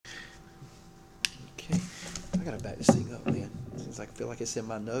I got to back this thing up, man. Seems like I feel like it's in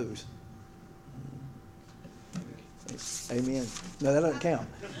my nose. Amen. No, that doesn't count.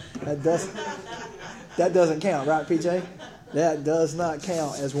 That doesn't count, right, PJ? That does not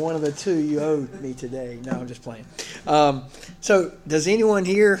count as one of the two you owe me today. No, I'm just playing. So, does anyone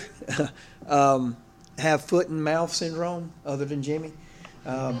here have foot and mouth syndrome other than Jimmy?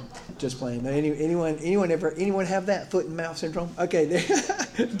 Just playing. Anyone have that foot and mouth syndrome? Okay,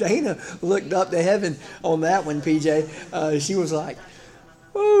 Dana looked up to heaven on that one, PJ. She was like,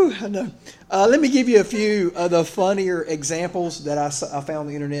 "Ooh, I know." Let me give you a few of the funnier examples that I found on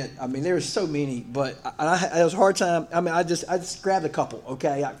the internet. I mean, there's so many, but it was a hard time. I mean, I just grabbed a couple.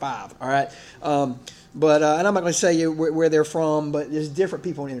 Okay, like 5. All right, and I'm not going to say you where they're from, but there's different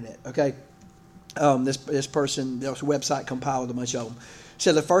people on the internet. Okay, this person, this website compiled a bunch of them.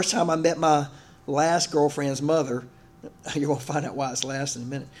 So the first time I met my last girlfriend's mother, you're going to find out why it's last in a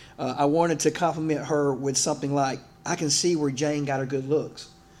minute. I wanted to compliment her with something like, "I can see where Jane got her good looks."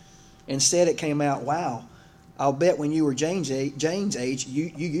 Instead, it came out, "Wow, I'll bet when you were Jane's age,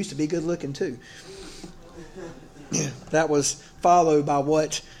 you used to be good looking too." That was followed by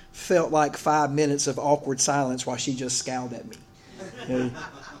what felt like 5 minutes of awkward silence while she just scowled at me. Okay.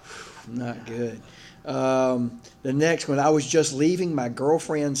 Not good. The next one, I was just leaving my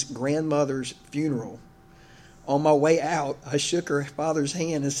girlfriend's grandmother's funeral. On my way out, I shook her father's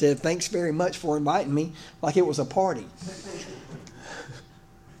hand and said, "Thanks very much for inviting me," like it was a party.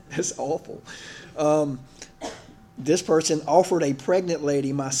 That's awful. This person offered a pregnant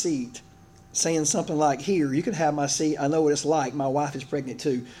lady my seat, saying something like, "Here, you can have my seat. I know what it's like. My wife is pregnant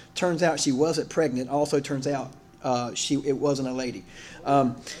too." Turns out she wasn't pregnant. Also turns out it wasn't a lady.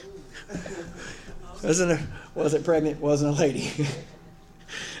 Wasn't pregnant, wasn't a lady.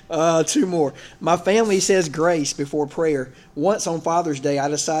 2 more. My family says grace before prayer. Once on Father's Day, I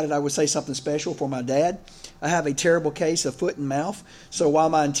decided I would say something special for my dad. I have a terrible case of foot and mouth, so while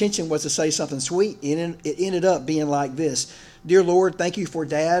my intention was to say something sweet, it ended up being like this. "Dear Lord, thank you for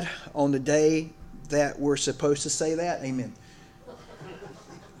Dad on the day that we're supposed to say that. Amen."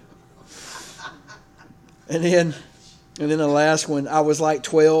 And then the last one, I was like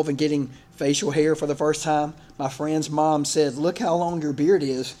 12 and getting facial hair for the first time. My friend's mom said, "Look how long your beard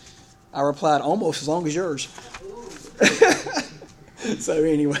is." I replied, "Almost as long as yours." So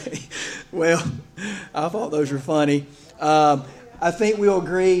anyway, well, I thought those were funny. I think we'll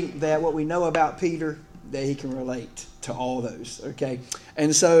agree that what we know about Peter, that he can relate to all those. Okay,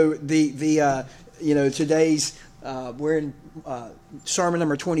 and so today's we're in sermon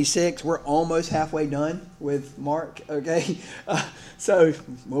number 26. We're almost halfway done with Mark. Okay, so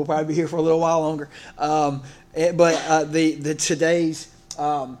we'll probably be here for a little while longer. But today's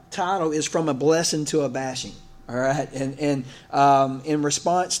title is "From a Blessing to a Bashing." All right, and in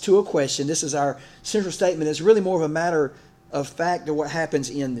response to a question, this is our central statement. It's really more of a matter of fact of what happens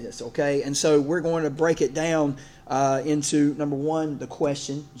in this. Okay, and so we're going to break it down into number 1, the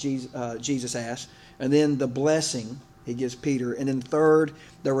question Jesus asked, and then the blessing he gives Peter, and then third,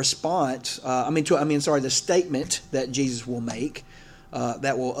 the response. The statement that Jesus will make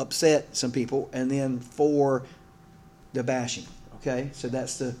that will upset some people, and then 4, the bashing. Okay, so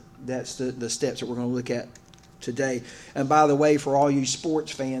that's the steps that we're going to look at today. And by the way, for all you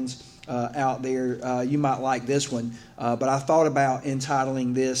sports fans out there, you might like this one, but I thought about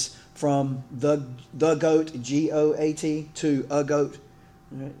entitling this "From the GOAT, GOAT, to a GOAT."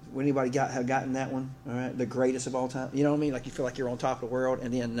 Right. Anybody have gotten that one? All right, the greatest of all time. You know what I mean? Like you feel like you're on top of the world,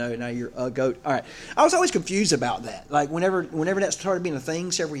 and then now you're a GOAT. All right. I was always confused about that. Like whenever that started being a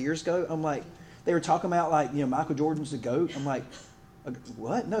thing several years ago, I'm like, they were talking about like Michael Jordan's the GOAT. I'm like,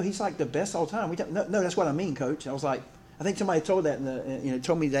 what? No, he's like the best all time. No, that's what I mean, Coach. I was like, I think somebody told me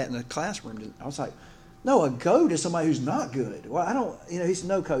that in the classroom. I was like, no, a GOAT is somebody who's not good. Well, I don't. He said,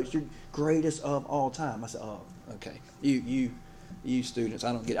 "No, Coach, you're greatest of all time." I said, "Oh, okay. You students,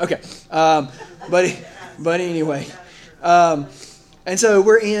 I don't get it." Okay, but anyway, and so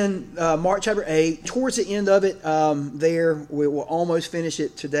we're in Mark chapter 8. Towards the end of it, we will almost finish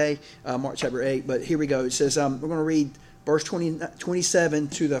it today, Mark chapter 8. But here we go. It says we're going to read verse 27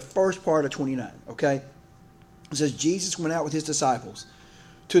 to the first part of 29. Okay, it says Jesus went out with his disciples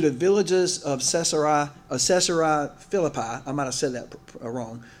to the villages of Caesarea Philippi. I might have said that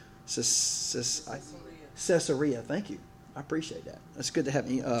wrong. Caesarea. Thank you. I appreciate that. It's good to have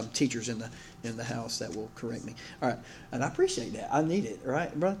teachers in the house that will correct me. All right, and I appreciate that. I need it,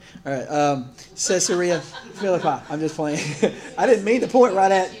 right, brother? All right, Caesarea Philippi. I'm just playing. I didn't mean to point right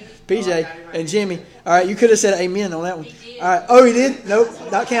at PJ and Jimmy. All right, you could have said amen on that one. All right. Oh, he did? Nope,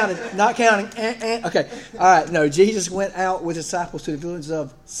 not counted. Not counting. Okay. All right. No, Jesus went out with his disciples to the village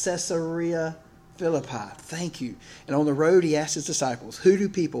of Caesarea Philippi. Thank you. And on the road he asked his disciples, who do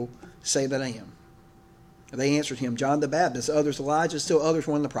people say that I am? They answered him, John the Baptist, others Elijah, still others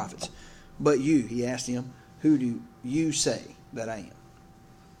one of the prophets. But you, he asked him, who do you say that I am?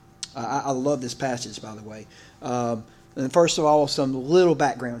 I love this passage, by the way. And first of all, some little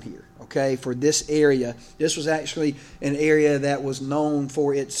background here, okay, for this area. This was actually an area that was known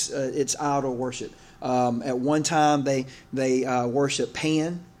for its idol worship. At one time, they worshiped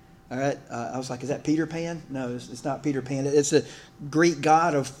Pan. All right, I was like, is that Peter Pan? No, it's not Peter Pan. It's a Greek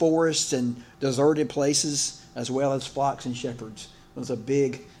god of forests and deserted places, as well as flocks and shepherds. It was a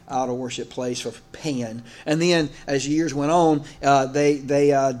big idol worship place for Pan. And then, as years went on,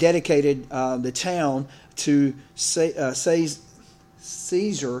 they dedicated the town to Caesar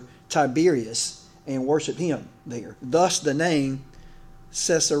Tiberius and worshiped him there. Thus, the name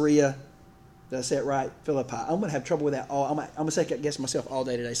Caesarea. Did I say it right? Philippi. I'm going to have trouble with that. I'm going to second guess myself all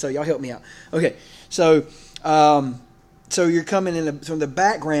day today. So y'all help me out. Okay. So you're coming in from the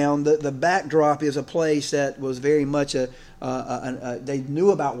background. The backdrop is a place that was very much they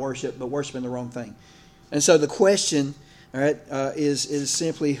knew about worship, but worshiping the wrong thing. And so the question, all right, is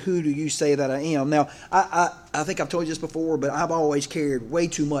simply, who do you say that I am? Now, I think I've told you this before, but I've always cared way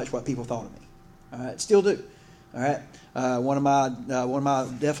too much what people thought of me. All right, still do. All right. One of my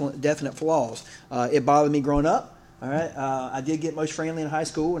definite flaws. It bothered me growing up. All right, I did get most friendly in high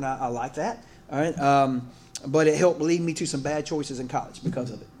school, and I like that. All right, but it helped lead me to some bad choices in college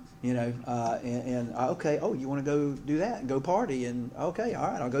because of it. You know, okay, oh, you want to go do that and go party, and okay, all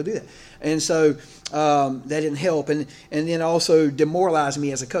right, I'll go do that. And so that didn't help, and then also demoralized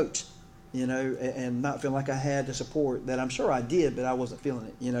me as a coach. You know, and not feeling like I had the support that I'm sure I did, but I wasn't feeling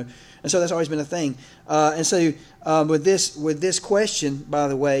it. You know, and so that's always been a thing. And so with this question, by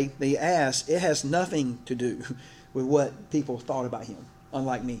the way, that he asked, it has nothing to do with what people thought about him.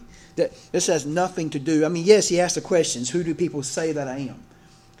 Unlike me, this has nothing to do. I mean, yes, he asked the questions. Who do people say that I am?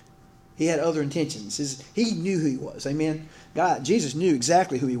 He had other intentions. He knew who he was. Amen. Jesus knew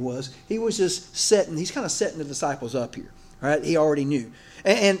exactly who he was. He was just he's kind of setting the disciples up here. Right? He already knew.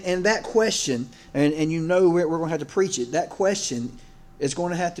 And that question, and you know we're going to have to preach it, that question is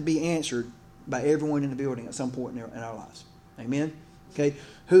going to have to be answered by everyone in the building at some point in our lives. Amen? Okay?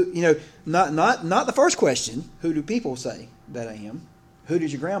 Who, you know, not the first question, who do people say that I am? Who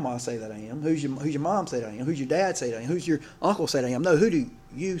does your grandma say that I am? Who's your mom say that I am? Who's your dad say that I am? Who's your uncle say that I am? No, who do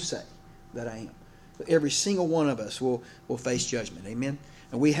you say that I am? Every single one of us will face judgment. Amen?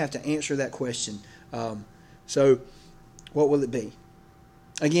 And we have to answer that question. So what will it be?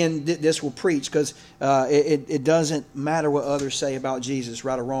 Again, this will preach because it doesn't matter what others say about Jesus,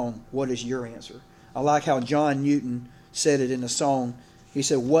 right or wrong. What is your answer? I like how John Newton said it in a song. He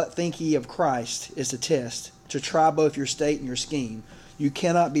said, "What think ye of Christ is the test, to try both your state and your scheme. You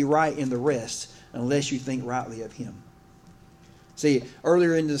cannot be right in the rest unless you think rightly of him." See,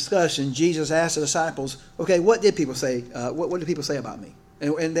 earlier in the discussion, Jesus asked the disciples, okay, what did people say? What did people say about me?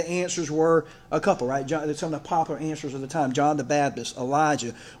 And the answers were a couple, right? Some of the popular answers of the time. John the Baptist,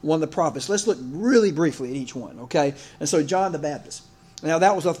 Elijah, one of the prophets. Let's look really briefly at each one, okay? And so John the Baptist. Now,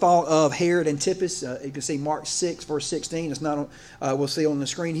 that was a thought of Herod Antipas. You can see Mark 6, verse 16. It's not on, we'll see on the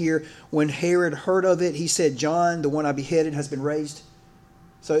screen here. When Herod heard of it, he said, John, the one I beheaded, has been raised.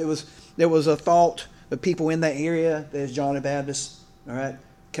 So there was a thought of people in that area. There's John the Baptist, all right,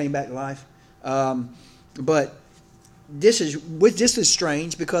 came back to life. But this is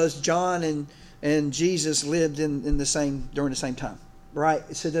strange because John and Jesus lived during the same time,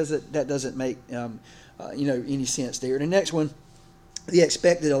 right? So that doesn't make any sense there. The next one, the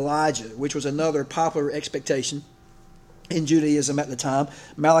expected Elijah, which was another popular expectation in Judaism at the time.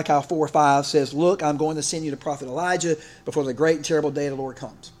 Malachi 4:5 says, "Look, I'm going to send you the prophet Elijah before the great and terrible day of the Lord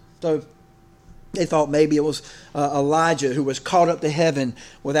comes." So they thought maybe it was Elijah who was caught up to heaven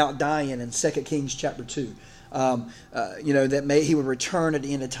without dying in 2 Kings chapter 2. That he would return at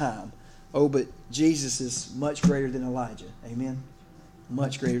the end of time. Oh, but Jesus is much greater than Elijah. Amen?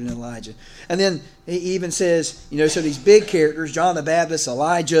 Much greater than Elijah. And then he even says, so these big characters, John the Baptist,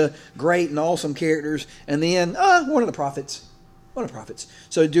 Elijah, great and awesome characters, and then one of the prophets. One of the prophets.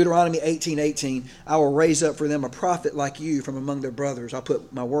 So Deuteronomy 18:18, I will raise up for them a prophet like you from among their brothers. I'll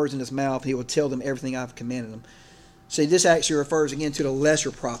put my words in his mouth. He will tell them everything I've commanded them. See, this actually refers again to the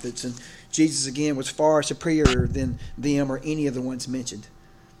lesser prophets, and Jesus again was far superior than them or any of the ones mentioned.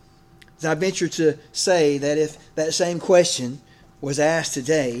 So I venture to say that if that same question was asked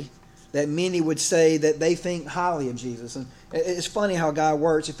today, that many would say that they think highly of Jesus. And it's funny how God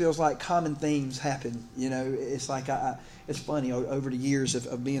works. It feels like common themes happen. It's like it's funny over the years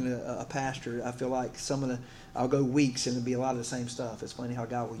of being a pastor. I feel like I'll go weeks and it'll be a lot of the same stuff. It's funny how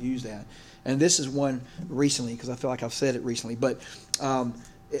God will use that. And this is one recently, because I feel like I've said it recently. But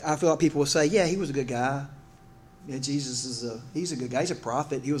I feel like people will say, yeah, he was a good guy. Yeah, Jesus he's a good guy. He's a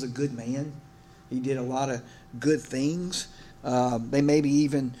prophet. He was a good man. He did a lot of good things. They maybe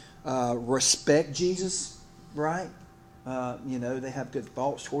even respect Jesus, right? They have good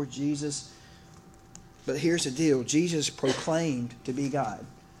thoughts towards Jesus. But here's the deal. Jesus proclaimed to be God.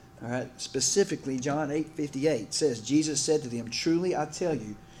 All right. Specifically, John 8:58 says, Jesus said to them, truly I tell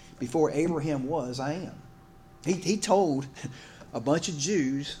you, before Abraham was, I am. He told a bunch of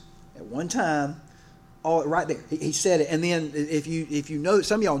Jews at one time, all right there. He said it. And then if you know,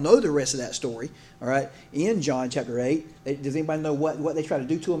 some of y'all know the rest of that story, all right, in John chapter 8, does anybody know what they tried to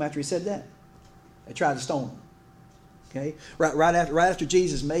do to him after he said that? They tried to stone him. Okay? Right after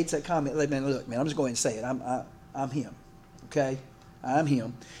Jesus made that comment, look, man, I'm just going to say it. I'm him. Okay? I'm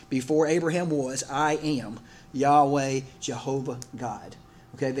him. Before Abraham was, I am Yahweh, Jehovah, God.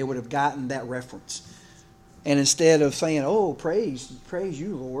 Okay? They would have gotten that reference. And instead of saying, oh, praise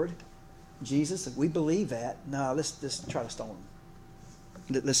you, Lord, Jesus, we believe that. No, let's try to stone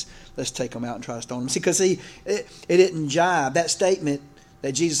him. Let's take him out and try to stone him. See, because it didn't jive. That statement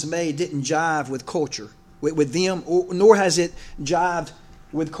that Jesus made didn't jive with culture, with them, nor has it jived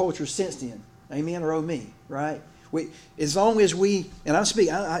with culture since then. Amen or oh me, right? As long as and I'm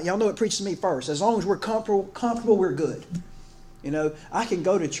speaking, y'all know it preaches to me first. As long as we're comfortable, we're good. I can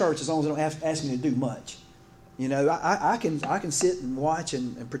go to church as long as they don't ask me to do much. I can sit and watch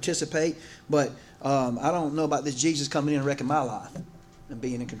and participate, but I don't know about this Jesus coming in and wrecking my life and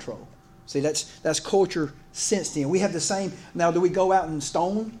being in control. See, that's culture since then. We have the same. Now, do we go out and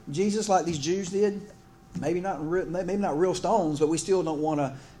stone Jesus like these Jews did? Maybe not real stones, but we still don't want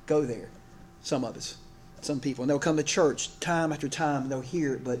to go there. Some of us, some people, and they'll come to church time after time and they'll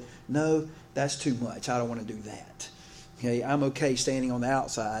hear it, but no, that's too much. I don't want to do that. Okay, I'm okay standing on the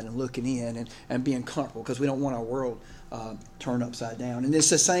outside and looking in and being comfortable because we don't want our world turned upside down. And it's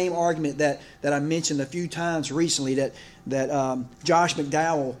the same argument that I mentioned a few times recently that Josh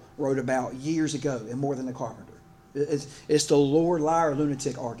McDowell wrote about years ago in More Than a Carpenter. It's the Lord, liar,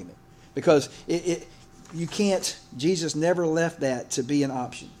 lunatic argument, because you can't. Jesus never left that to be an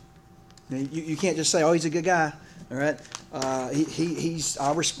option. You can't just say, "Oh, he's a good guy." All right, he's.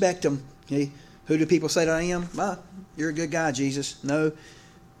 I respect him. Okay? Who do people say that I am? You're a good guy, Jesus. No,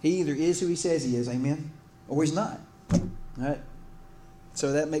 he either is who he says he is, amen, or he's not. All right?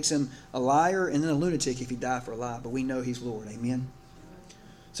 So that makes him a liar and then a lunatic if he died for a lie, but we know he's Lord, amen.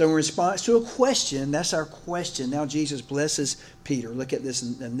 So in response to a question, that's our question. Now Jesus blesses Peter. Look at this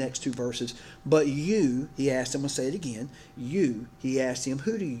in the next two verses. But you, he asked him, I'll say it again. You, he asked him,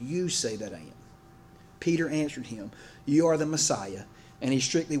 who do you say that I am? Peter answered him, you are the Messiah. And he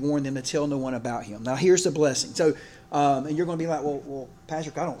strictly warned them to tell no one about him. Now here's the blessing. So, and you're going to be like, well,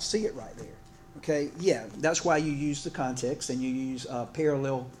 Patrick, I don't see it right there. Okay, yeah, that's why you use the context and you use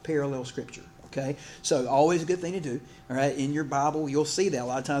parallel scripture. Okay, so always a good thing to do. All right, in your Bible, you'll see that a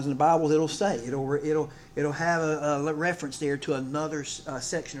lot of times in the Bible it'll say it'll have a reference there to another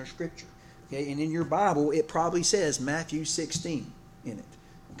section of scripture. Okay, and in your Bible it probably says Matthew 16 in it.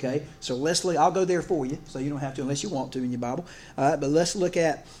 Okay, so let's look. I'll go there for you, so you don't have to unless you want to in your Bible. All right, but let's look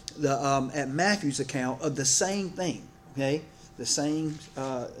at at Matthew's account of the same thing. Okay, the same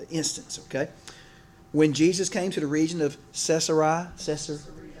instance. Okay, when Jesus came to the region of Caesarea.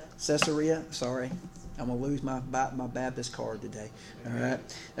 Sorry, I'm gonna lose my Baptist card today. All right,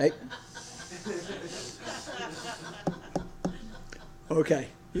 hey. Okay,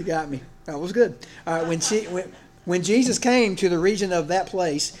 you got me. That was good. All right, when Jesus came to the region of that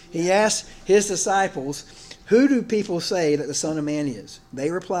place, he asked his disciples, who do people say that the Son of Man is?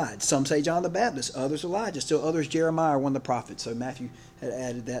 They replied, some say John the Baptist, others Elijah, still others Jeremiah, one of the prophets. So Matthew had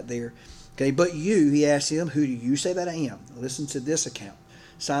added that there. Okay, but you, he asked him, who do you say that I am? Listen to this account.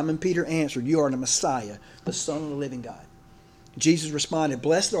 Simon Peter answered, you are the Messiah, the Son of the living God. Jesus responded,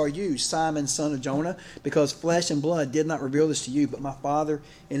 blessed are you, Simon, son of Jonah, because flesh and blood did not reveal this to you, but my Father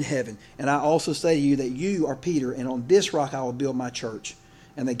in heaven. And I also say to you that you are Peter, and on this rock I will build my church,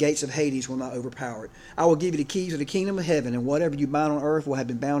 and the gates of Hades will not overpower it. I will give you the keys of the kingdom of heaven, and whatever you bind on earth will have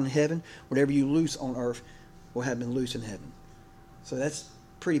been bound in heaven. Whatever you loose on earth will have been loosed in heaven. So that's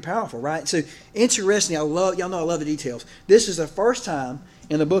pretty powerful, right? So interesting. Y'all know I love the details. This is the first time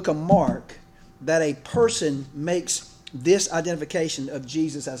in the book of Mark that a person makes this identification of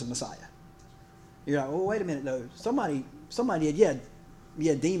Jesus as a Messiah. You're like, oh, wait a minute, no. Somebody did, yeah.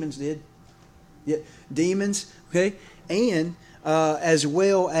 Yeah, demons did. Yeah, demons. Okay, and as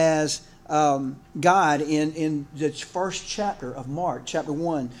well as God in the first chapter of Mark, chapter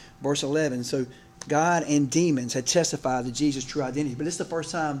 1, verse 11. So God and demons had testified to Jesus' true identity. But it's the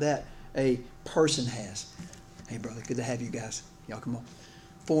first time that a person has. Hey, brother, good to have you guys. Y'all come on.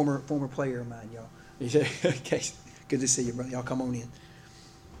 Former player of mine, y'all. Okay, good to see you, brother. Y'all come on in.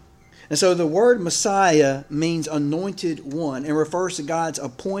 And so the word Messiah means anointed one and refers to God's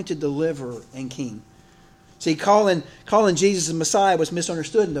appointed deliverer and king. See, calling Jesus the Messiah was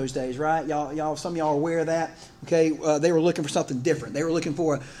misunderstood in those days, right? Y'all, some of y'all are aware of that. Okay, they were looking for something different. They were looking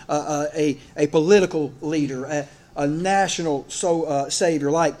for a political leader, a national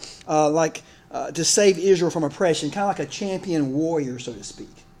savior, like to save Israel from oppression, kind of like a champion warrior, so to speak.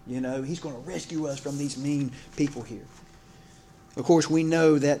 You know, he's going to rescue us from these mean people here. Of course, we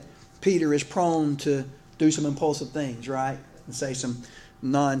know that Peter is prone to do some impulsive things, right? And say some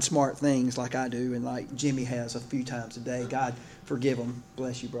non-smart things like I do and like Jimmy has a few times a day. God forgive him.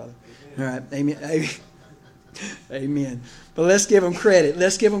 Bless you, brother. All right. Amen. Amen. But let's give him credit.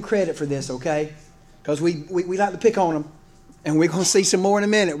 Let's give him credit for this, okay? Because we like to pick on him. And we're going to see some more in a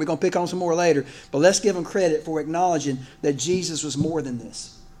minute. We're going to pick on some more later. But let's give him credit for acknowledging that Jesus was more than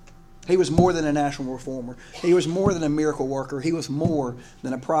this. He was more than a national reformer. He was more than a miracle worker. He was more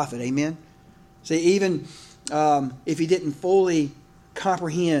than a prophet. Amen? See, even if he didn't fully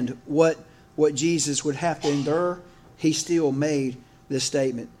comprehend what Jesus would have to endure, he still made this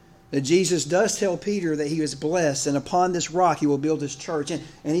statement. That Jesus does tell Peter that he was blessed, and upon this rock he will build his church. And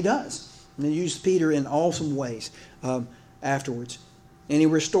he does. And he used Peter in awesome ways afterwards. And he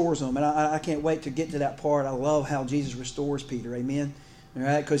restores them. And I can't wait to get to that part. I love how Jesus restores Peter. Amen? All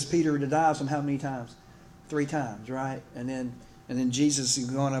right, because Peter denies him how many times? 3 times, right? And then Jesus is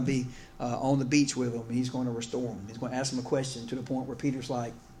going to be on the beach with him, and he's going to restore him. He's going to ask him a question to the point where Peter's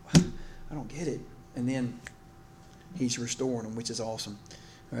like, I don't get it. And then he's restoring him, which is awesome.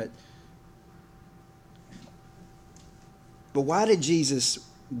 All right. But why did Jesus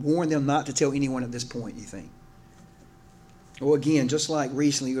warn them not to tell anyone at this point, you think? Well, again, just like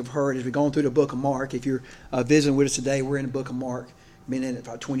recently we've heard as we've gone through the book of Mark, if you're visiting with us today, we're in the book of Mark. Been in it for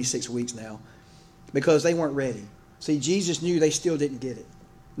about 26 weeks now. Because they weren't ready. See, Jesus knew they still didn't get it.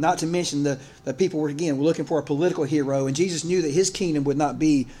 Not to mention the people were looking for a political hero, and Jesus knew that his kingdom would not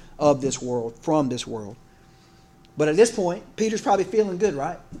be of this world, from this world. But at this point, Peter's probably feeling good,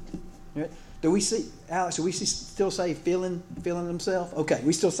 right? Do we see, Alex, still say feeling himself? Okay,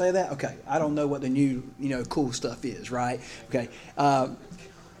 we still say that? Okay, I don't know what the new, cool stuff is, right? Okay,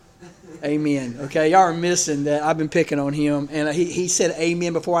 amen. Okay, y'all are missing that. I've been picking on him, and he said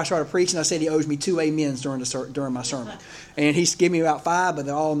amen before I started preaching. I said he owes me 2 amens during my sermon, and he's given me about 5, but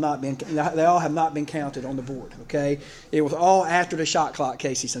they all have not been counted on the board. Okay, it was all after the shot clock,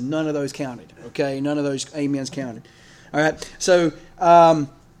 Casey. So none of those counted. Okay, none of those amens counted. All right, so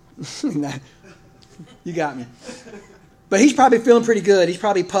you got me. But he's probably feeling pretty good. He's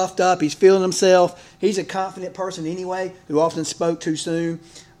probably puffed up. He's feeling himself. He's a confident person anyway, who often spoke too soon.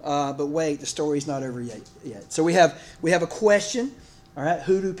 But wait, the story's not over yet. So we have a question. All right,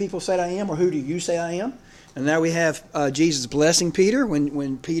 who do people say I am, or who do you say I am? And now we have Jesus blessing Peter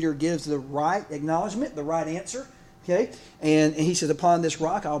when Peter gives the right acknowledgement, the right answer. Okay, and he says, "Upon this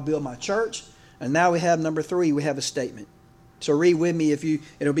rock I'll build my church." And now we have number 3. We have a statement. So read with me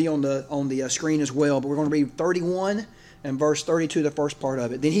it'll be on the screen as well. But we're going to read 31 and verse 32, the first part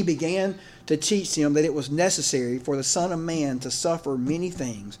of it. Then he began to teach them that it was necessary for the Son of Man to suffer many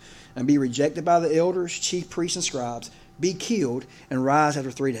things and be rejected by the elders, chief priests, and scribes, be killed, and rise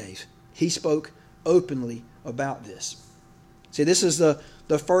after 3 days. He spoke openly about this. See, this is the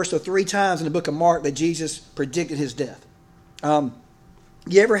first of 3 times in the book of Mark that Jesus predicted his death.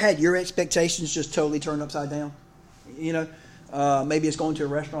 You ever had your expectations just totally turned upside down? Maybe it's going to a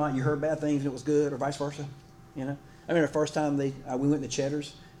restaurant, you heard bad things and it was good, or vice versa. I mean, the first time we went to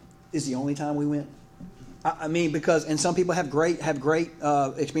Cheddar's is the only time we went. Because some people have great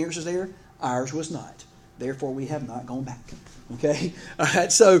experiences there. Ours was not. Therefore, we have not gone back. Okay, all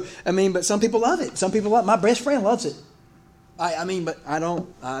right. So but some people love it. Some people love it. My best friend loves it. But I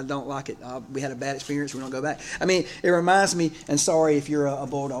don't like it. We had a bad experience. We don't go back. It reminds me. And sorry if you're a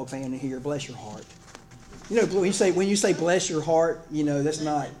Bulldog fan here. Bless your heart. When you say bless your heart, that's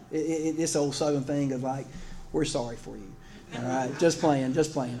not this old Southern thing of like, we're sorry for you. All right, just playing.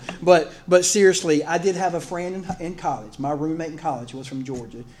 But seriously, I did have a friend in college. My roommate in college was from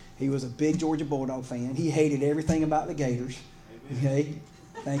Georgia. He was a big Georgia Bulldog fan. He hated everything about the Gators. Okay,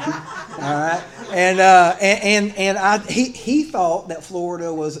 Thank you. All right. He thought that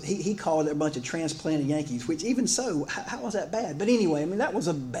Florida was, he called it a bunch of transplanted Yankees, which even so, how was that bad? But anyway, I mean, that was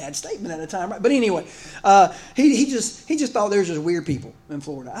a bad statement at the time, right? But anyway, he just thought there was just weird people in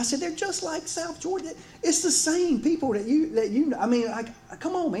Florida. I said, they're just like South Georgia. It's the same people that you know. I mean,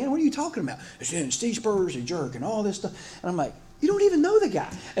 come on, man, what are you talking about? Steve Spurrier's a jerk and all this stuff. And I'm like, you don't even know the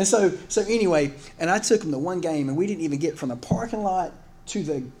guy. And so anyway, and I took him to one game, and we didn't even get from the parking lot to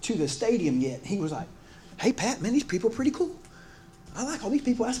the stadium yet. He was like, hey, Pat, man, these people are pretty cool. I like all these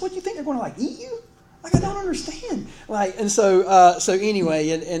people. I said, what, you think they're going to like eat you? Like, I don't understand. Like, and so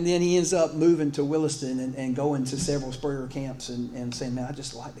anyway, and then he ends up moving to Williston and going to several Spurrier camps and saying, man, I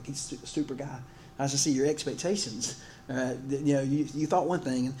just like that he's a super guy. I just see your expectations. You thought one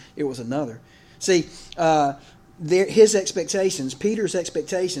thing and it was another. See, his expectations, Peter's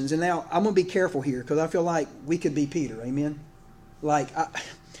expectations, and now I'm going to be careful here because I feel like we could be Peter. Amen. Like,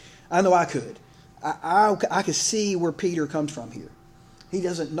 I know I could. I could see where Peter comes from here.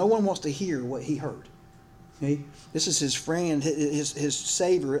 No one wants to hear what he heard. Okay? This is his friend, his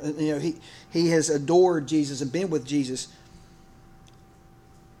Savior. You know, he has adored Jesus and been with Jesus.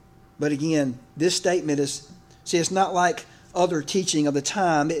 But again, this statement it's not like other teaching of the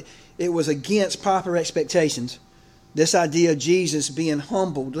time. It was against popular expectations. This idea of Jesus being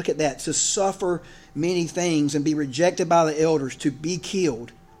humbled, look at that, to suffer many things and be rejected by the elders, to be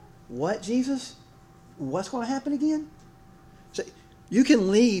killed. What, Jesus? What's going to happen again? So you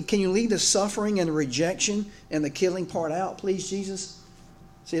can leave. Can you leave the suffering and the rejection and the killing part out, please, Jesus?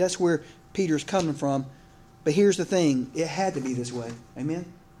 See, that's where Peter's coming from. But here's the thing. It had to be this way. Amen?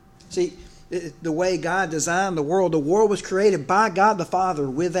 See, the way God designed the world was created by God the Father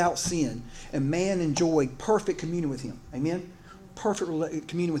without sin. And man enjoyed perfect communion with Him. Amen? Perfect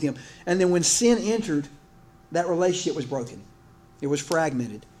communion with Him. And then when sin entered, that relationship was broken. It was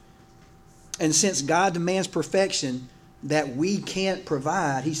fragmented. And since God demands perfection that we can't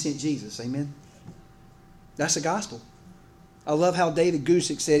provide, He sent Jesus. Amen? That's the gospel. I love how David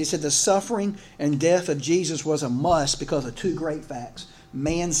Gusick said, he said, the suffering and death of Jesus was a must because of two great facts: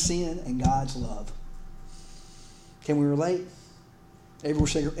 man's sin and God's love. Can we relate? Every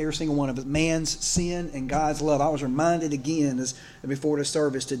single one of us. Man's sin and God's love. I was reminded again before the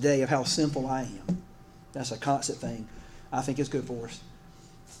service today of how sinful I am. That's a constant thing. I think it's good for us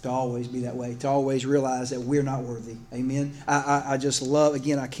to always be that way, to always realize that we're not worthy. Amen. I just love,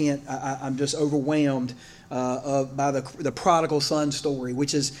 again, I'm just overwhelmed by the prodigal son story,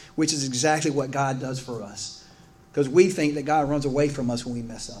 which is exactly what God does for us. Because we think that God runs away from us when we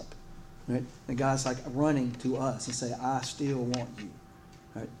mess up. Right? And God's like running to us and say, I still want you.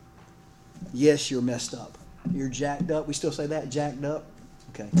 Right? Yes, you're messed up. You're jacked up. We still say that, jacked up?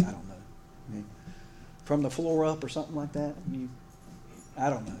 Okay, I don't know. Okay. From the floor up or something like that? I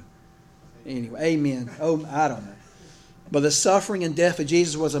don't know. Anyway, amen. Oh, I don't know. But the suffering and death of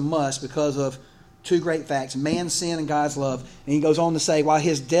Jesus was a must because of two great facts: man's sin and God's love. And he goes on to say, while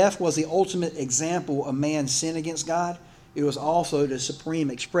his death was the ultimate example of man's sin against God, it was also the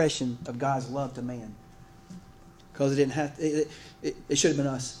supreme expression of God's love to man. Because it should have been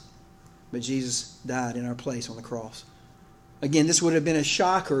us. But Jesus died in our place on the cross. Again, this would have been a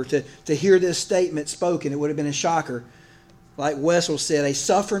shocker to hear this statement spoken. It would have been a shocker. Like Wessel said, a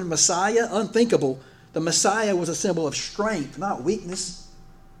suffering Messiah, unthinkable. The Messiah was a symbol of strength, not weakness.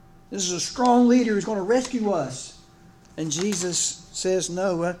 This is a strong leader who's going to rescue us. And Jesus says,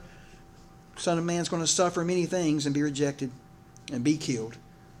 no, Son of Man is going to suffer many things and be rejected and be killed.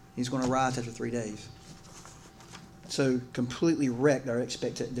 He's going to rise after 3 days. So completely wrecked their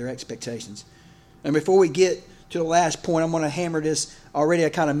expectations. And before we get to the last point, I'm going to hammer this. Already I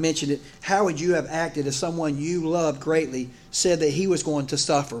kind of mentioned it. How would you have acted if someone you loved greatly said that he was going to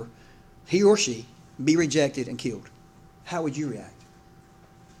suffer, he or she, be rejected and killed? How would you react?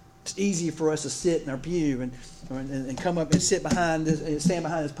 It's easy for us to sit in our pew and come up and stand behind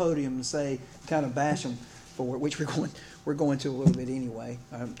this podium and say, kind of bash them for it, which we're going to a little bit anyway.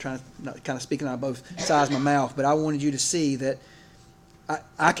 I'm trying to not kind of speaking out of both sides of my mouth, but I wanted you to see that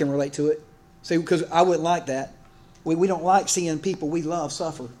I can relate to it. See, because I wouldn't like that. We don't like seeing people we love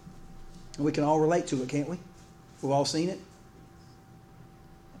suffer. And we can all relate to it, can't we? We've all seen it.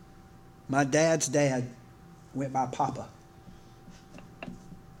 My dad's dad went by Papa.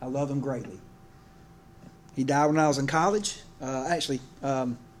 I love him greatly. He died when I was in college. Yes,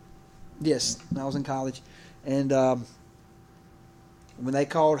 when I was in college. And when they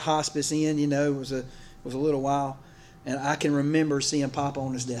called hospice in, it was a little while. And I can remember seeing Papa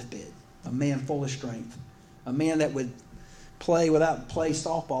on his deathbed. A man full of strength. A man that would play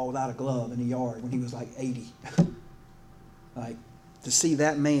softball without a glove in the yard when he was like 80. to see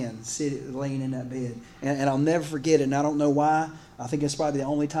that man laying in that bed. And I'll never forget it, and I don't know why. I think it's probably the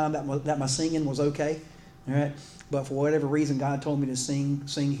only time that my singing was okay. All right? But for whatever reason, God told me to sing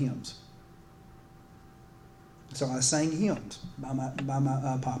hymns. So I sang hymns by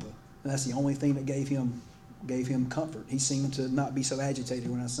my papa. And that's the only thing that gave him comfort. He seemed to not be so agitated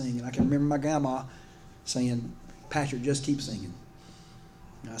when I sing. And I can remember my grandma saying, "Patrick, just keep singing."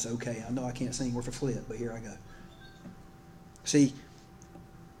 And I said, "Okay, I know I can't sing worth a flip, but here I go." See,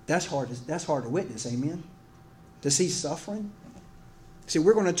 that's hard to witness, amen? To see suffering. See,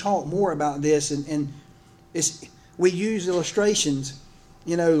 we're going to talk more about this, and we use illustrations,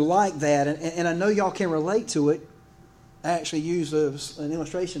 like that, and I know y'all can relate to it. I actually use an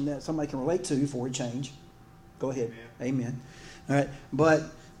illustration that somebody can relate to for a change. Go ahead. Amen. All right. But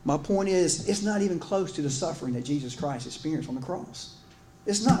my point is, it's not even close to the suffering that Jesus Christ experienced on the cross.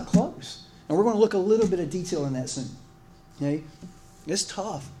 It's not close. And we're going to look a little bit of detail in that soon. Okay? It's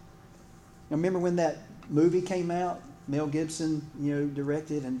tough. I remember when that movie came out, Mel Gibson,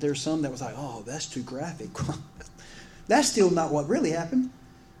 directed, and there's some that was like, "Oh, that's too graphic." That's still not what really happened.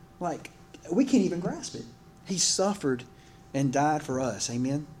 Like, we can't even grasp it. He suffered and died for us.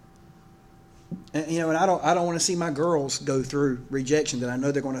 Amen. And and I don't want to see my girls go through rejection that I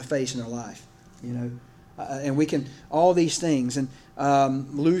know they're going to face in their life. And we can all these things, and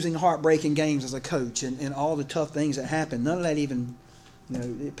losing heartbreaking games as a coach, and all the tough things that happen. None of that even,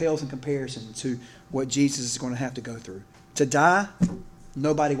 it pales in comparison to what Jesus is going to have to go through. To die,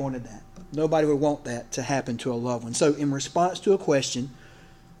 nobody wanted that. Nobody would want that to happen to a loved one. So in response to a question,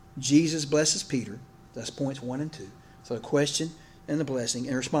 Jesus blesses Peter. That's points 1 and 2. So the question and the blessing.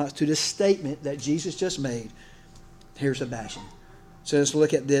 In response to the statement that Jesus just made, here's a bashing. So let's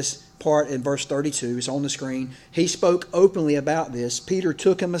look at this part in verse 32. It's on the screen. He spoke openly about this. Peter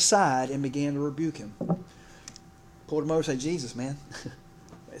took him aside and began to rebuke him. Pulled him over and said, "Jesus, man,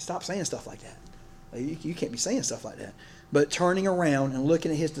 stop saying stuff like that. You can't be saying stuff like that." But turning around and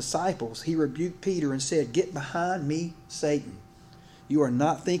looking at his disciples, he rebuked Peter and said, "Get behind me, Satan. You are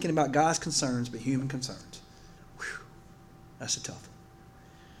not thinking about God's concerns, but human concerns." Whew. That's a tough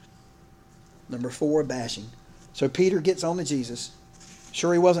one. Number 4, bashing. So Peter gets on to Jesus.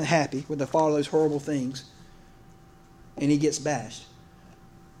 Sure, he wasn't happy with the thought of those horrible things. And he gets bashed.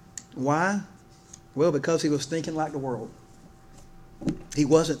 Why? Well, because he was thinking like the world. He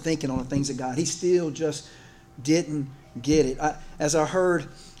wasn't thinking on the things of God. He still just didn't get it. As I heard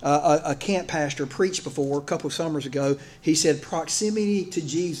a camp pastor preach before a couple of summers ago, he said proximity to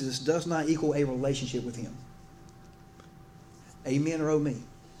Jesus does not equal a relationship with him. Amen or oh me?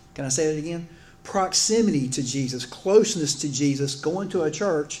 Can I say that again? Proximity to Jesus, closeness to Jesus, going to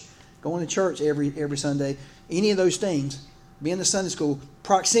church every Sunday, any of those things, being in Sunday school,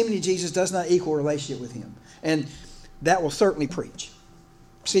 proximity to Jesus does not equal a relationship with him. And that will certainly preach.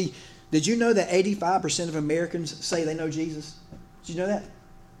 See, did you know that 85% of Americans say they know Jesus? Did you know that?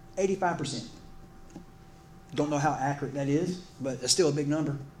 85%. Don't know how accurate that is, but it's still a big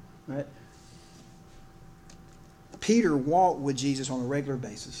number, right? Peter walked with Jesus on a regular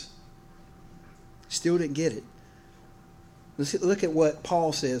basis. Still didn't get it. Let's look at what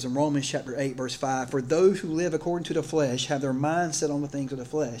Paul says in Romans chapter 8, verse 5. For those who live according to the flesh have their minds set on the things of the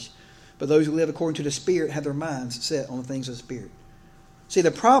flesh, but those who live according to the Spirit have their minds set on the things of the Spirit. See,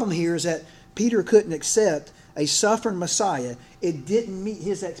 the problem here is that Peter couldn't accept a suffering Messiah. It didn't meet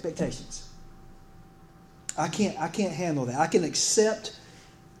his expectations. I can't handle that. I can accept,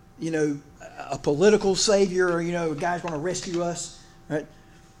 a political savior, or, a guy's going to rescue us, right,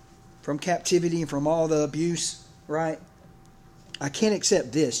 from captivity and from all the abuse, right? I can't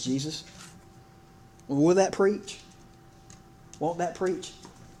accept this, Jesus. Well, will that preach? Won't that preach?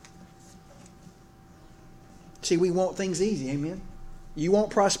 See, we want things easy, amen? You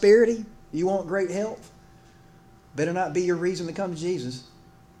want prosperity? You want great health? Better not be your reason to come to Jesus.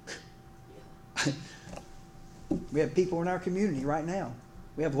 We have people in our community right now.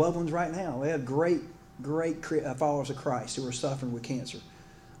 We have loved ones right now. We have great followers of Christ who are suffering with cancer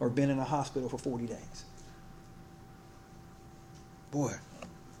or been in a hospital for 40 days. Boy,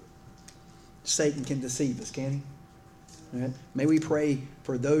 Satan can deceive us, can he? Right? May we pray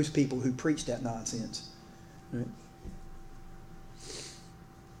for those people who preach that nonsense. Right?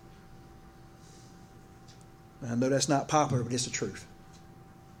 I know that's not popular, but it's the truth.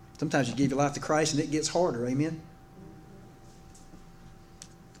 Sometimes you give your life to Christ and it gets harder. Amen?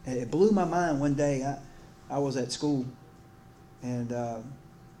 And it blew my mind one day. I was at school and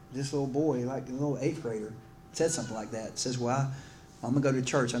this little boy, like a little 8th grader, said something like that. It says, well, I'm going to go to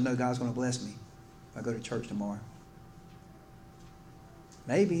church. I know God's going to bless me if I go to church tomorrow.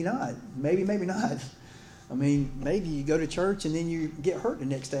 Maybe not. Maybe not. I mean, maybe you go to church and then you get hurt the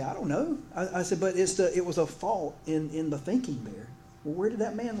next day. I don't know. I said, but it was a fault in the thinking there. Well, where did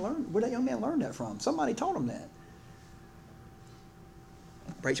that young man learn that from? Somebody taught him that.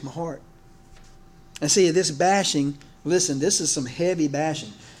 Breaks my heart. And see, this bashing, listen, this is some heavy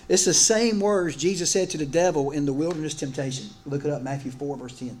bashing. It's the same words Jesus said to the devil in the wilderness temptation. Look it up, Matthew 4,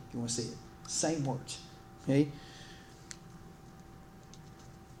 verse 10, if you want to see it. Same words. Okay?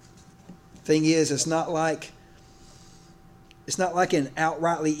 Thing is, it's not like an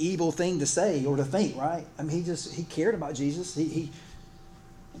outrightly evil thing to say or to think, right? I mean, he cared about Jesus.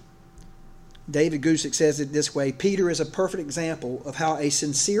 David Gusick says it this way: Peter is a perfect example of how a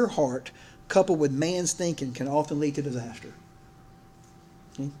sincere heart coupled with man's thinking can often lead to disaster.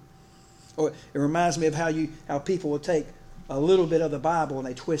 Or it reminds me of how people will take a little bit of the Bible and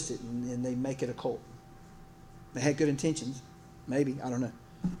they twist it and they make it a cult. They had good intentions, maybe, I don't know.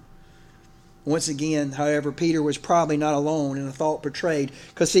 Once again, however, Peter was probably not alone in the thought portrayed,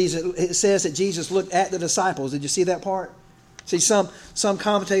 because it says that Jesus looked at the disciples. Did you see that part? See, some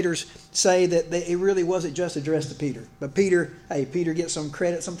commentators say that it really wasn't just addressed to Peter. But Peter gets some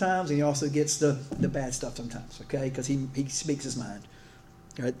credit sometimes, and he also gets the bad stuff sometimes, okay? Because he speaks his mind.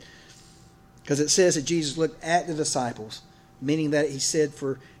 Right? Because it says that Jesus looked at the disciples, meaning that he said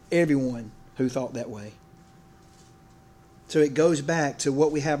for everyone who thought that way. So it goes back to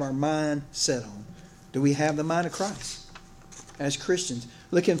what we have our mind set on. Do we have the mind of Christ as Christians?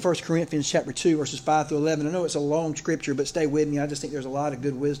 Look in 1 Corinthians chapter 2, verses 5 through 11. I know it's a long scripture, but stay with me. I just think there's a lot of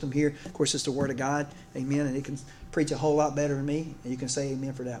good wisdom here. Of course, it's the Word of God. Amen. And it can preach a whole lot better than me. And you can say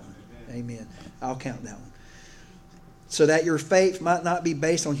amen for that one. Amen. I'll count that one. So that your faith might not be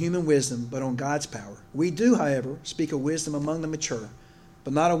based on human wisdom, but on God's power. We do, however, speak of wisdom among the mature,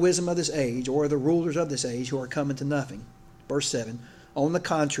 but not a wisdom of this age or the rulers of this age who are coming to nothing. Verse 7, on the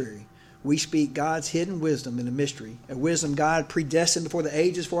contrary, we speak God's hidden wisdom in a mystery, a wisdom God predestined before the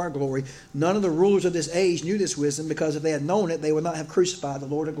ages for our glory. None of the rulers of this age knew this wisdom, because if they had known it, they would not have crucified the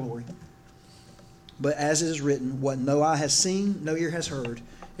Lord of glory. But as it is written, what no eye has seen, no ear has heard,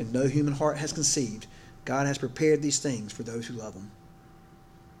 and no human heart has conceived, God has prepared these things for those who love Him.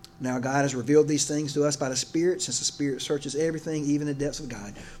 Now God has revealed these things to us by the Spirit, since the Spirit searches everything, even the depths of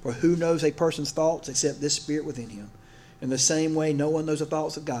God. For who knows a person's thoughts except this Spirit within him? In the same way, no one knows the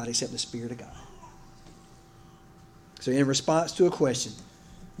thoughts of God except the Spirit of God. So in response to a question,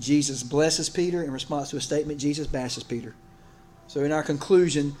 Jesus blesses Peter. In response to a statement, Jesus bashes Peter. So in our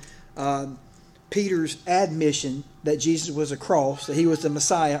conclusion, Peter's admission that Jesus was a cross, that he was the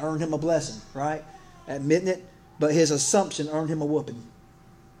Messiah, earned him a blessing, right? Admitting it, but his assumption earned him a whooping.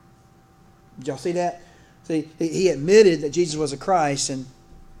 Did y'all see that? See, he admitted that Jesus was a Christ, and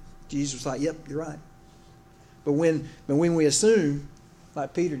Jesus was like, yep, you're right. But when we assume,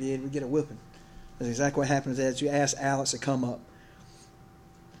 like Peter did, we get a whipping. That's exactly what happens as you ask Alex to come up.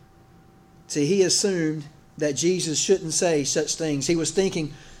 See, he assumed that Jesus shouldn't say such things. He was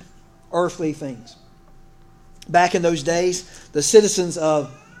thinking earthly things. Back in those days, the citizens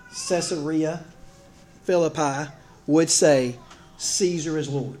of Caesarea Philippi would say, Caesar is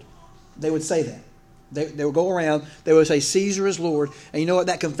Lord. They would say that. They would go around, they would say, Caesar is Lord. And you know what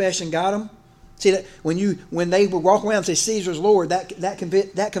that confession got them? See, that when they would walk around and say Caesar is Lord,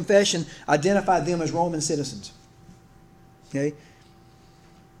 that confession identified them as Roman citizens. Okay?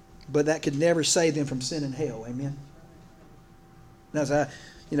 But that could never save them from sin and hell. Amen? Now,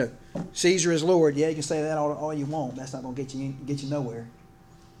 Caesar is Lord. Yeah, you can say that all you want. That's not going to get you nowhere.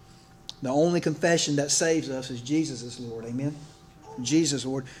 The only confession that saves us is Jesus is Lord. Amen? Jesus,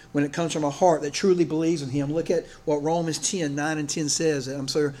 Lord, when it comes from a heart that truly believes in Him. Look at what Romans 10, 9 and 10 says. I'm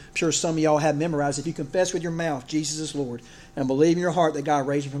sure some of y'all have memorized. If you confess with your mouth Jesus is Lord and believe in your heart that God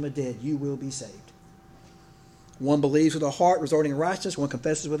raised Him from the dead, you will be saved. One believes with the heart, resulting in righteousness. One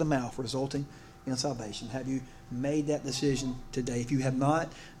confesses with the mouth, resulting in salvation. Have you made that decision today? If you have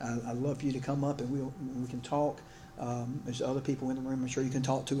not, I'd love for you to come up and we can talk. There's other people in the room I'm sure you can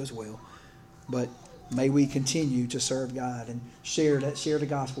talk to as well. But may we continue to serve God and share the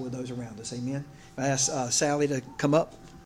gospel with those around us. Amen. I ask Sally to come up.